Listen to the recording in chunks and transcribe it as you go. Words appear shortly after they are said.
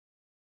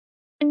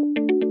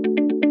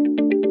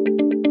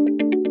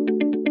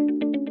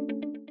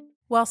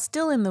While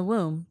still in the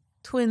womb,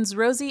 twins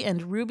Rosie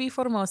and Ruby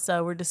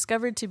Formosa were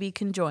discovered to be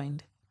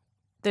conjoined.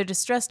 Their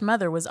distressed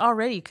mother was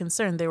already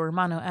concerned they were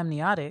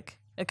monoamniotic,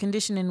 a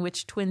condition in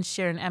which twins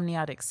share an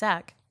amniotic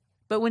sac,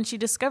 but when she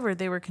discovered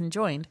they were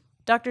conjoined,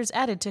 doctors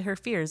added to her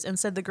fears and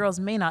said the girls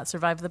may not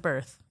survive the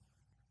birth.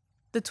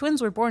 The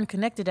twins were born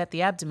connected at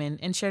the abdomen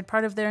and shared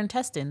part of their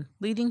intestine,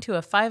 leading to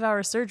a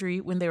 5-hour surgery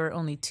when they were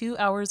only 2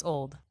 hours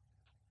old.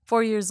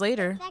 4 years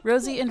later,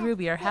 Rosie and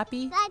Ruby are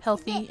happy,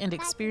 healthy, and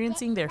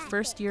experiencing their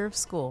first year of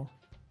school.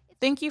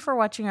 Thank you for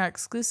watching our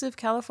exclusive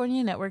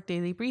California Network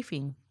Daily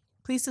Briefing.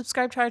 Please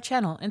subscribe to our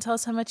channel and tell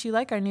us how much you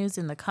like our news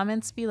in the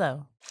comments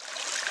below.